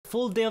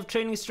full day of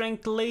training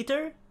strength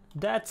later,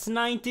 that's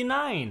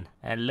 99.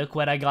 And look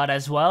what I got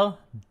as well,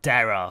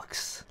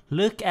 Darox.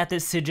 Look at the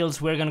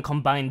sigils we're gonna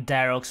combine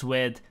Darox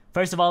with.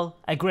 First of all,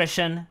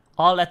 aggression.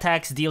 All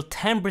attacks deal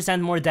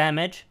 10% more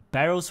damage.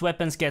 Barrow's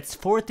weapons gets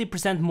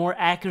 40% more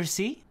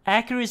accuracy.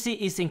 Accuracy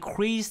is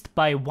increased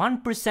by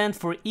 1%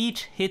 for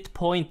each hit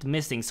point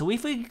missing. So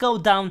if we go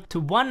down to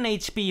 1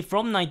 HP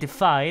from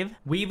 95,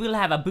 we will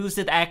have a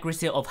boosted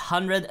accuracy of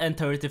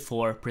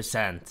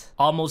 134%.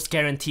 Almost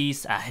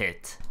guarantees a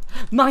hit.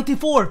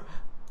 94!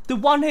 The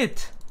one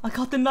hit! I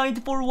got the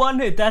 94 one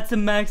hit. That's the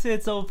max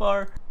hit so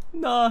far.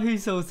 No,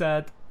 he's so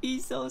sad.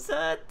 He's so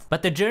sad.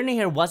 But the journey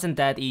here wasn't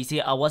that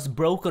easy. I was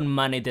broke on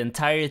money the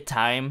entire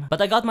time.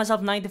 But I got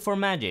myself 94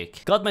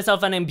 magic. Got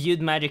myself an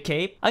imbued magic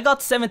cape. I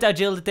got 70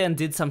 agility and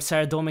did some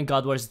Sarah Dome in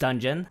God Wars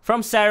dungeon.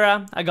 From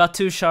Sarah, I got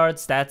 2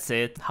 shards, that's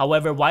it.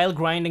 However, while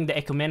grinding the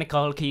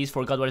ecumenical keys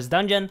for God Wars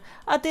dungeon,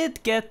 I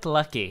did get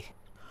lucky.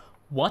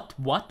 What?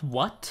 What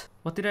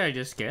did I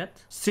just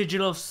get?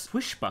 Sigil of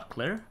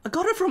Swishbuckler? I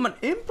got it from an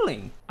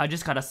Impling. I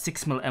just got a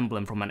 6 mil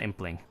emblem from an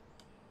Impling.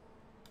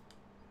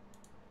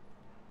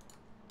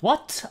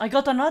 What? I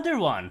got another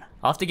one!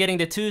 After getting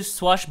the 2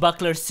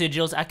 swashbuckler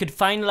sigils, I could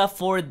finally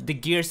afford the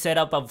gear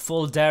setup of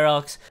full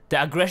Darox,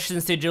 the aggression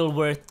sigil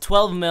worth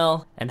 12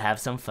 mil, and have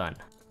some fun.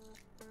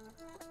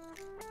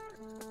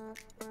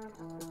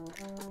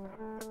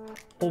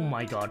 Oh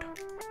my god.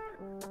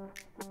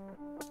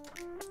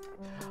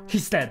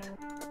 He's dead.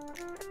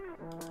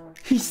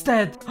 He's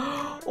dead!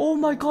 Oh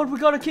my god, we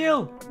got a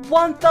kill!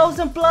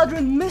 1000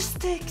 Bloodrune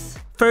Mystics!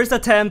 First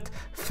attempt,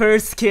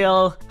 first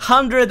kill,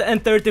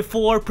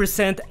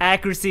 134%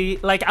 accuracy,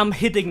 like I'm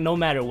hitting no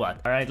matter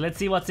what. Alright, let's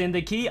see what's in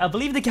the key. I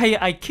believe the guy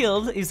I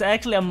killed is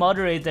actually a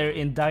moderator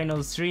in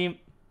Dino Stream.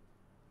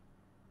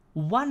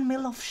 1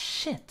 mil of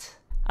shit.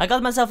 I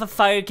got myself a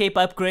fire cape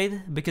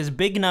upgrade because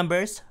big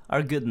numbers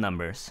are good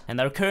numbers.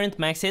 And our current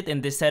max hit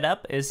in this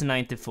setup is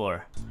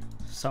 94.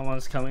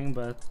 Someone's coming,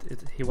 but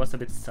he was a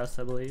bit sus,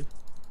 I believe.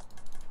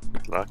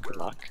 Good luck, good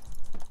luck.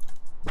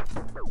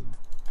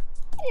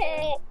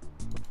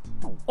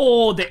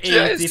 Oh, the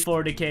 80 Yes.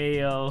 for the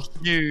KO.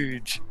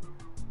 Huge.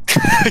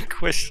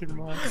 Question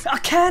mark. A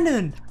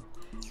cannon!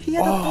 He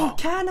had a full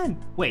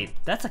cannon! Wait,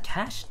 that's a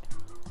cash?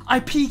 I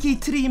PK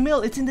 3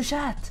 mil, it's in the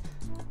chat!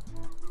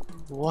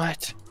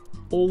 What?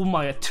 Oh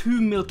my, 2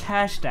 mil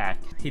cash stack.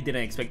 He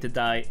didn't expect to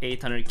die,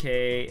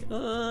 800k.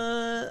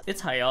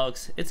 It's high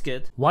ox, it's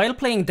good. While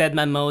playing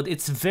Deadman mode,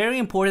 it's very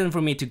important for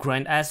me to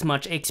grind as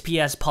much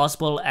XP as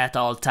possible at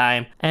all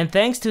time. And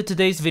thanks to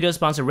today's video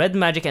sponsor Red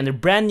Magic and their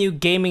brand new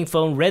gaming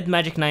phone Red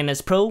Magic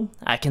 9S Pro,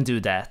 I can do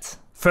that.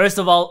 First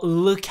of all,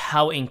 look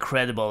how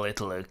incredible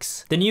it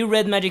looks. The new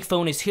Red Magic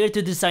phone is here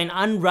to design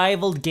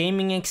unrivaled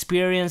gaming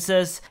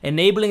experiences,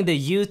 enabling the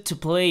youth to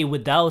play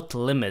without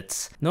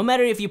limits. No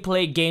matter if you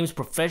play games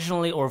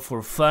professionally or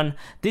for fun,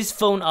 this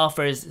phone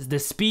offers the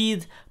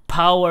speed,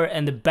 power,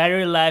 and the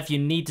battery life you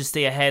need to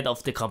stay ahead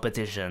of the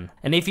competition.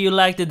 And if you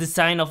like the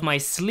design of my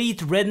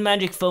sleek Red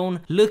Magic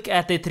phone, look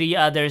at the 3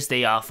 others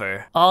they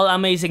offer. All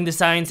amazing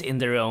designs in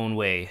their own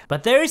way.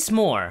 But there is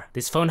more.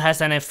 This phone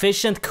has an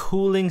efficient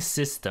cooling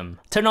system.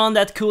 Turn on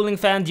that cooling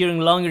fan during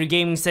longer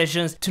gaming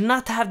sessions to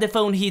not have the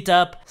phone heat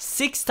up.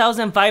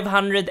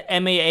 6500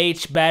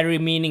 mAh battery,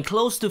 meaning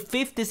close to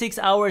 56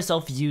 hours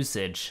of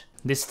usage.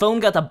 This phone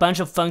got a bunch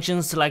of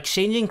functions like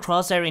changing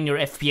crosshair in your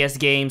FPS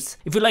games.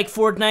 If you like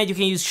Fortnite, you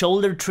can use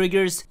shoulder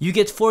triggers, you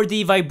get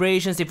 4D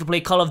vibrations if you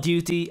play Call of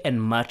Duty, and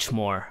much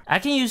more. I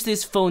can use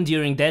this phone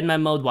during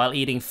Deadman mode while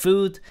eating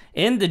food,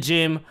 in the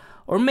gym,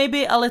 or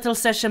maybe a little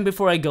session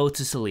before I go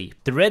to sleep.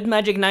 The Red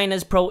Magic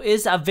 9S Pro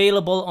is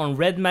available on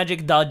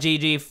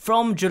redmagic.gg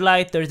from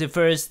July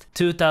 31st,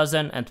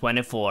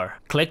 2024.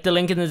 Click the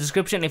link in the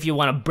description if you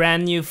want a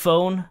brand new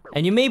phone.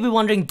 And you may be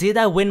wondering, did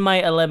I win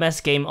my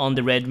LMS game on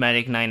the Red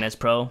Magic 9S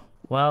Pro?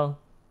 Well,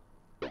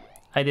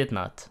 I did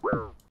not.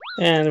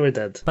 And we're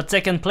dead. But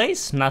second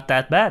place, not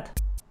that bad.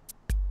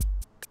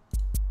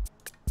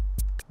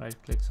 Right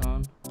clicks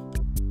on.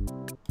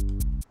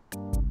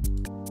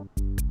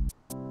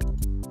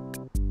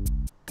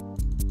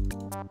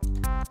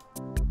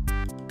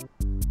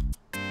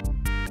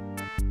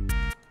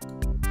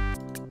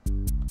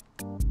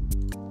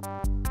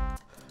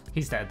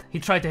 He's dead. He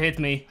tried to hit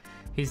me.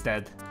 He's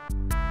dead.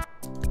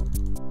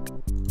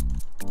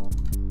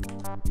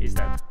 He's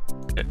dead.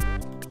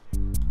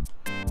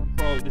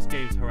 Bro, this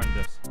game's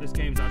horrendous. This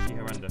game's actually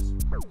horrendous.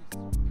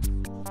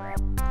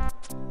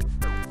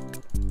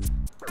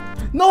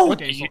 No!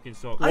 This game fucking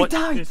sucks. I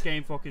died! This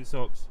game fucking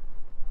sucks.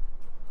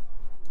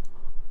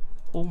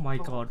 Oh my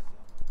god.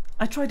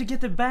 I tried to get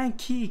the bank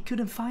key,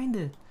 couldn't find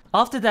it.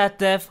 After that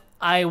death,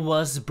 I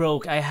was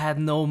broke, I had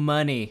no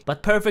money.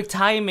 But perfect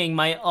timing,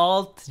 my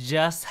alt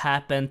just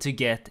happened to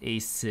get a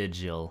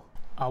sigil.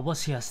 I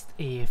was just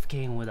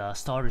AFKing with a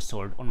starter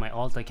sword on my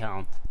alt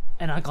account.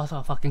 And I got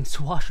a fucking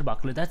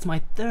swashbuckler, that's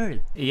my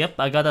 3rd. Yep,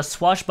 I got a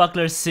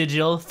swashbuckler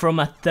sigil from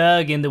a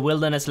thug in the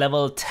wilderness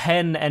level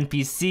 10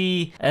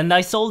 NPC. And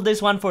I sold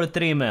this one for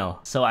 3 mil.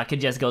 So I could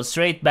just go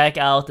straight back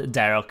out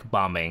Darok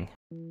bombing.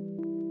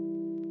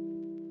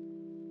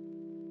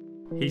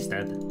 He's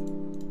dead.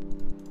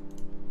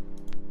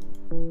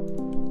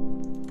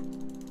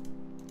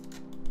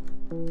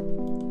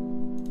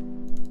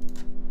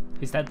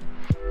 He's dead.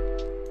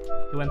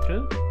 He went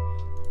through.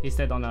 He's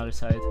dead on the other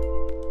side.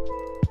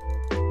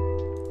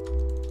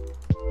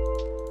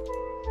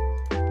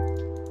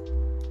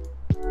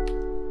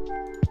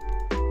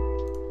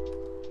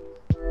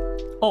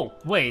 Oh,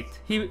 wait.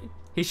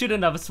 He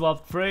shouldn't have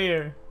swapped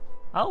prayer.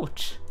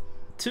 Ouch.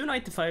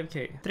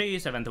 295k.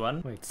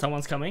 371. Wait,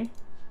 someone's coming?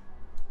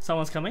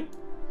 Someone's coming?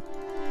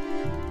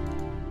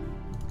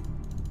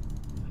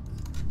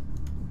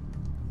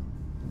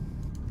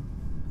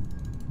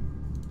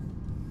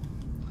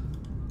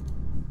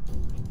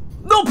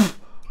 Nope!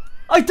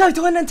 I died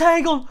to an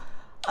entangle!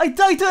 I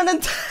died to an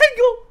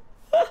entangle!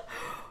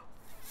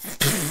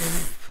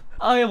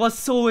 I was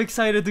so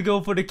excited to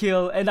go for the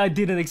kill and I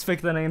didn't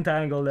expect an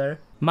entangle there.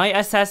 My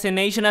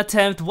assassination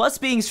attempt was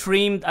being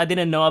streamed, I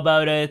didn't know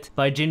about it,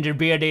 by Ginger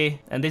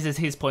Beardy, and this is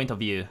his point of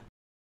view.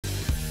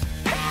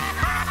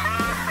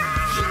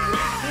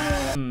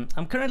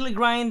 I'm currently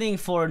grinding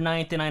for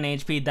 99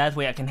 HP, that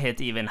way I can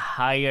hit even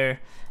higher,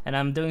 and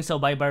I'm doing so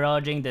by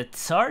barraging the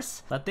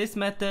Tsars, but this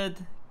method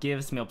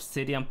gives me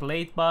obsidian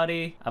plate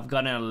body. I've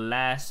gotten a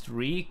last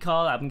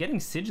recall, I'm getting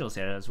sigils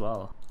here as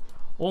well.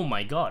 Oh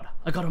my god,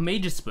 I got a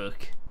Mage's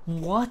Book.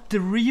 What? The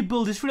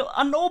rebuild is real.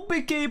 An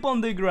Obi Cape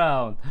on the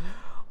ground.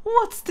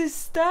 What's this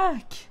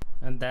stack?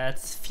 And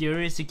that's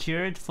Fury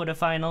secured for the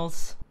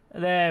finals.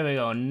 There we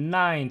go,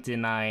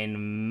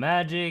 99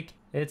 magic.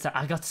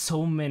 I got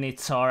so many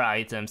Tsar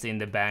items in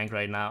the bank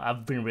right now.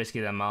 I've been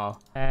risking them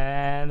all.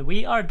 And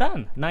we are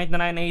done.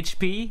 99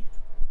 HP.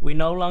 We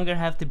no longer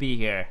have to be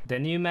here. The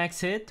new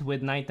max hit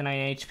with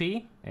 99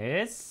 HP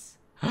is...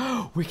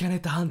 we can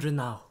hit 100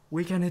 now.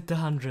 We can hit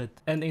 100.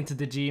 And into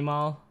the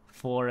Gmaul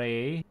for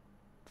a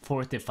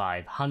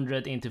 45.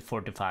 100 into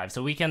 45.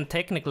 So we can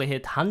technically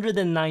hit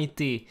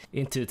 190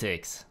 in 2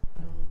 ticks.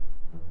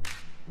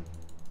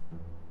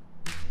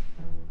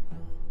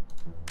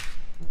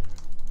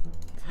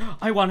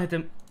 I wanted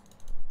him.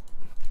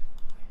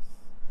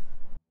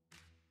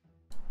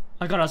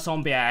 I got a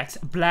zombie axe.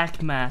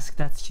 Black mask.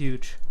 That's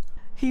huge.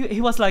 He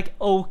was like,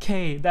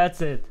 okay, that's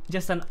it.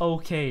 Just an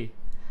okay.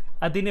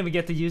 I didn't even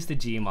get to use the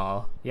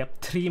Gmaul. Yep,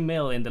 3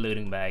 mil in the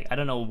looting bag. I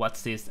don't know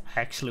what's this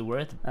actually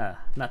worth.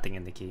 Nothing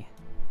in the key.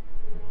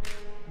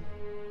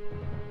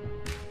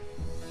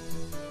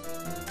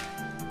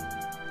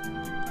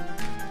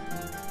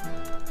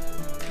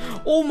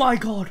 Oh my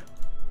god!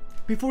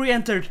 Before they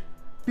entered.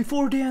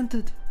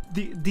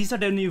 These are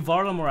the new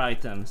Varlamore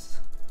items.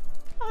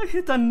 I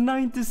hit a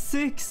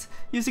 96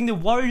 using the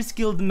Warriors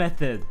Guild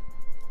method.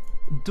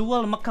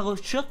 Dual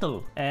Macaco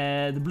Shuttle,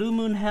 the Blue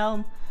Moon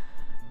Helm,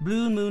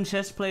 Blue Moon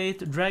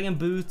Chestplate, Dragon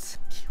Boots.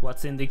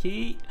 What's in the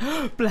key?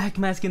 Black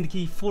Mask in the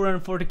key,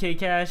 440k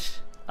cash.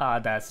 Ah,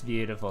 that's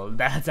beautiful.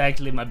 That's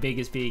actually my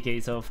biggest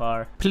PK so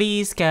far.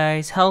 Please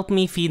guys, help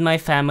me feed my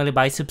family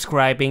by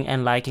subscribing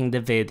and liking the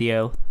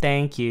video.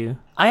 Thank you.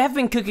 I have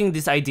been cooking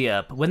this idea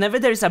up. Whenever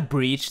there's a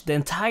breach, the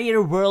entire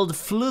world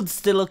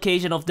floods the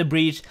location of the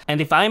breach,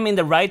 and if I'm in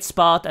the right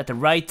spot at the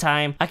right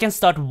time, I can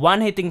start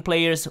one-hitting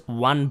players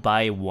one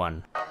by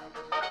one.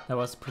 That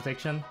was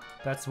protection.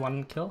 That's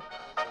 1 kill.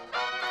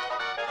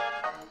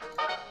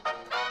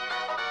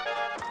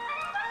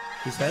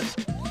 He's dead.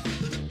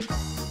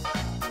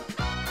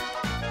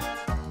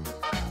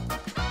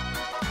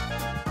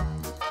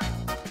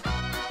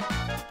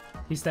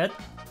 He's dead.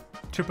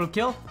 Triple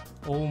kill.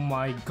 Oh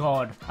my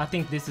god. I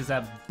think this is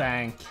a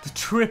bank. The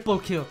triple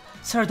kill.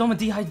 Saradoma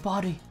D-Hide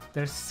body.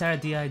 There's Sarah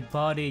D-Hide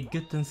body.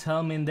 Gutten's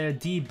helm in there.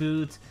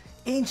 D-boot.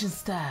 Ancient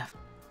staff.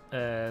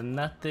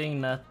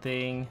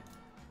 Nothing.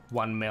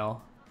 1 mil.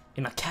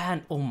 In a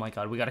can. Oh my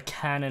god. We got a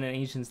can and an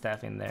ancient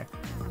staff in there.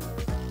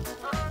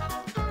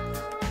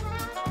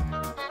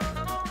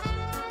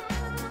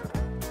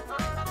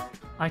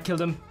 I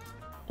killed him.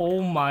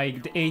 Oh my,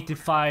 the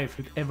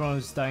 85. Everyone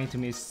who's dying to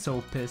me is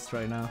so pissed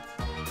right now.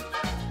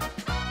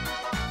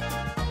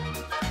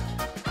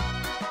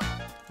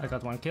 I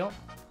got 1 kill.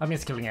 I'm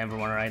just killing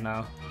everyone right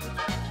now.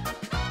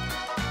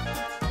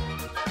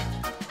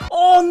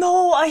 Oh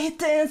no, I hit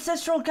the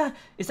ancestral guy.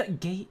 Is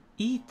that Gay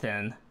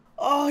Ethan?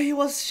 Oh, he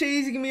was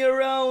chasing me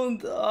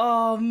around.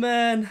 Oh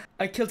man.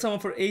 I killed someone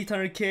for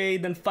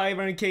 800k, then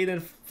 500k,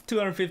 then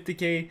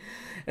 250k.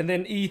 And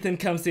then Ethan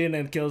comes in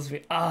and kills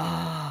me.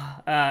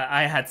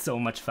 I had so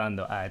much fun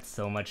though. I had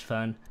so much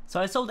fun. So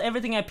I sold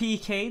everything I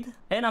PK'd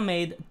and I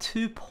made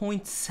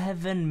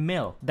 2.7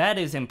 mil. That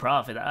is in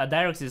profit.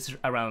 Darox is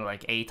around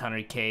like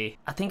 800k.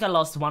 I think I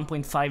lost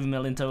 1.5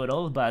 mil in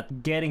total,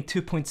 but getting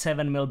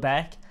 2.7 mil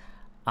back,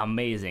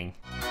 amazing.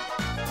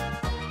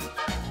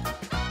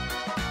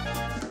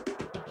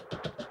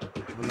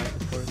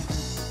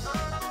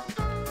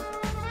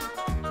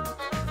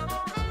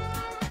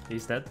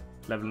 He's dead.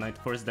 Level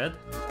 94 is dead.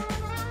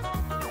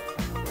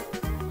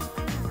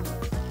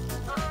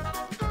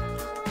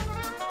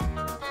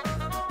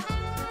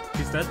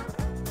 He's dead.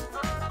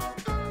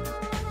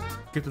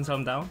 Gutten's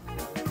helm down.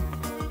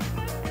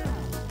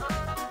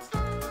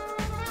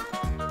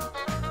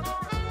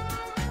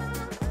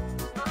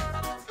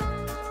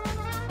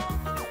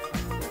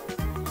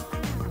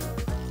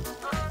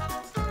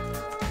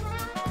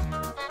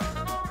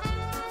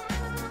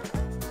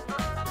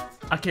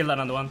 I killed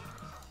another one.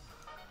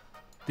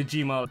 The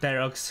Gmail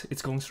Darox,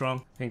 it's going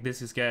strong. I think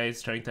this guy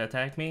is trying to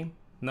attack me.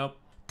 Nope.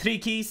 3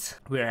 keys,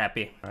 we're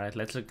happy. Alright,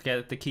 let's look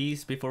at the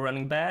keys before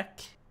running back.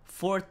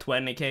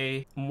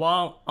 420k,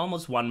 wow,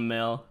 almost 1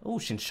 mil. Oh,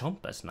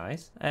 Shinchompas,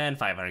 nice. And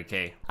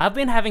 500k. I've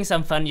been having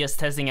some fun just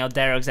testing out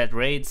Darox at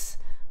raids,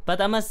 but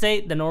I must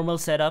say the normal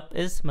setup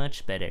is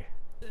much better.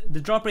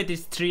 The drop rate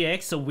is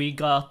 3x, so we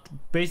got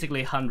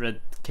basically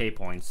 100k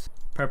points.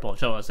 Purple,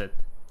 show us it.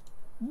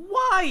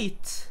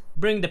 White!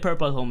 Bring the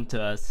purple home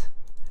to us.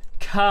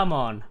 Come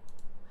on.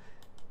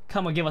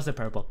 Come on, give us a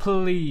purple,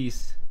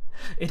 please.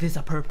 It is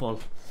a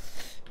purple.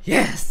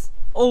 Yes!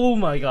 Oh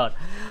my god.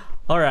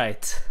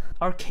 Alright.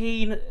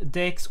 Arcane,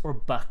 Dex, or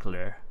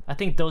Buckler. I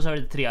think those are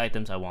the 3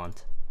 items I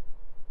want.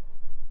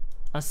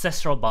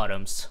 Ancestral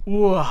Bottoms.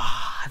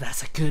 Wow,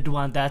 that's a good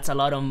one. That's a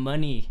lot of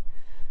money.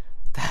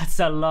 That's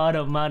a lot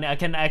of money. I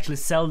can actually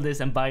sell this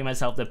and buy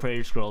myself the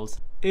Prayer Scrolls.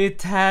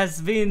 It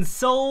has been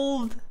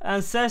sold.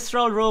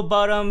 Ancestral Row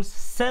Bottoms,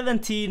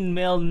 17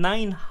 mil,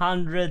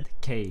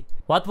 900k.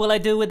 What will I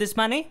do with this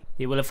money?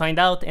 You will find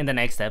out in the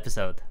next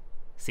episode.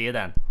 See you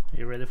then. Are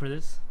you ready for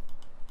this?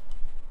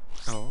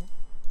 Oh.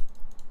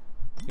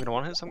 You gonna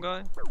one hit some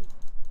guy?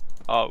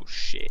 Oh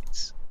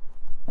shit.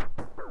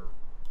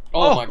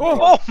 Oh my god.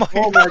 Oh my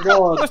Oh god. my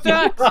god. What's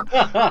that?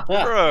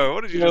 Bro,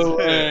 what did you No just hit?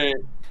 way.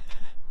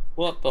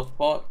 What the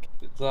fuck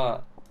is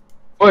that?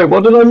 Wait,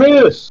 what did I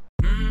miss?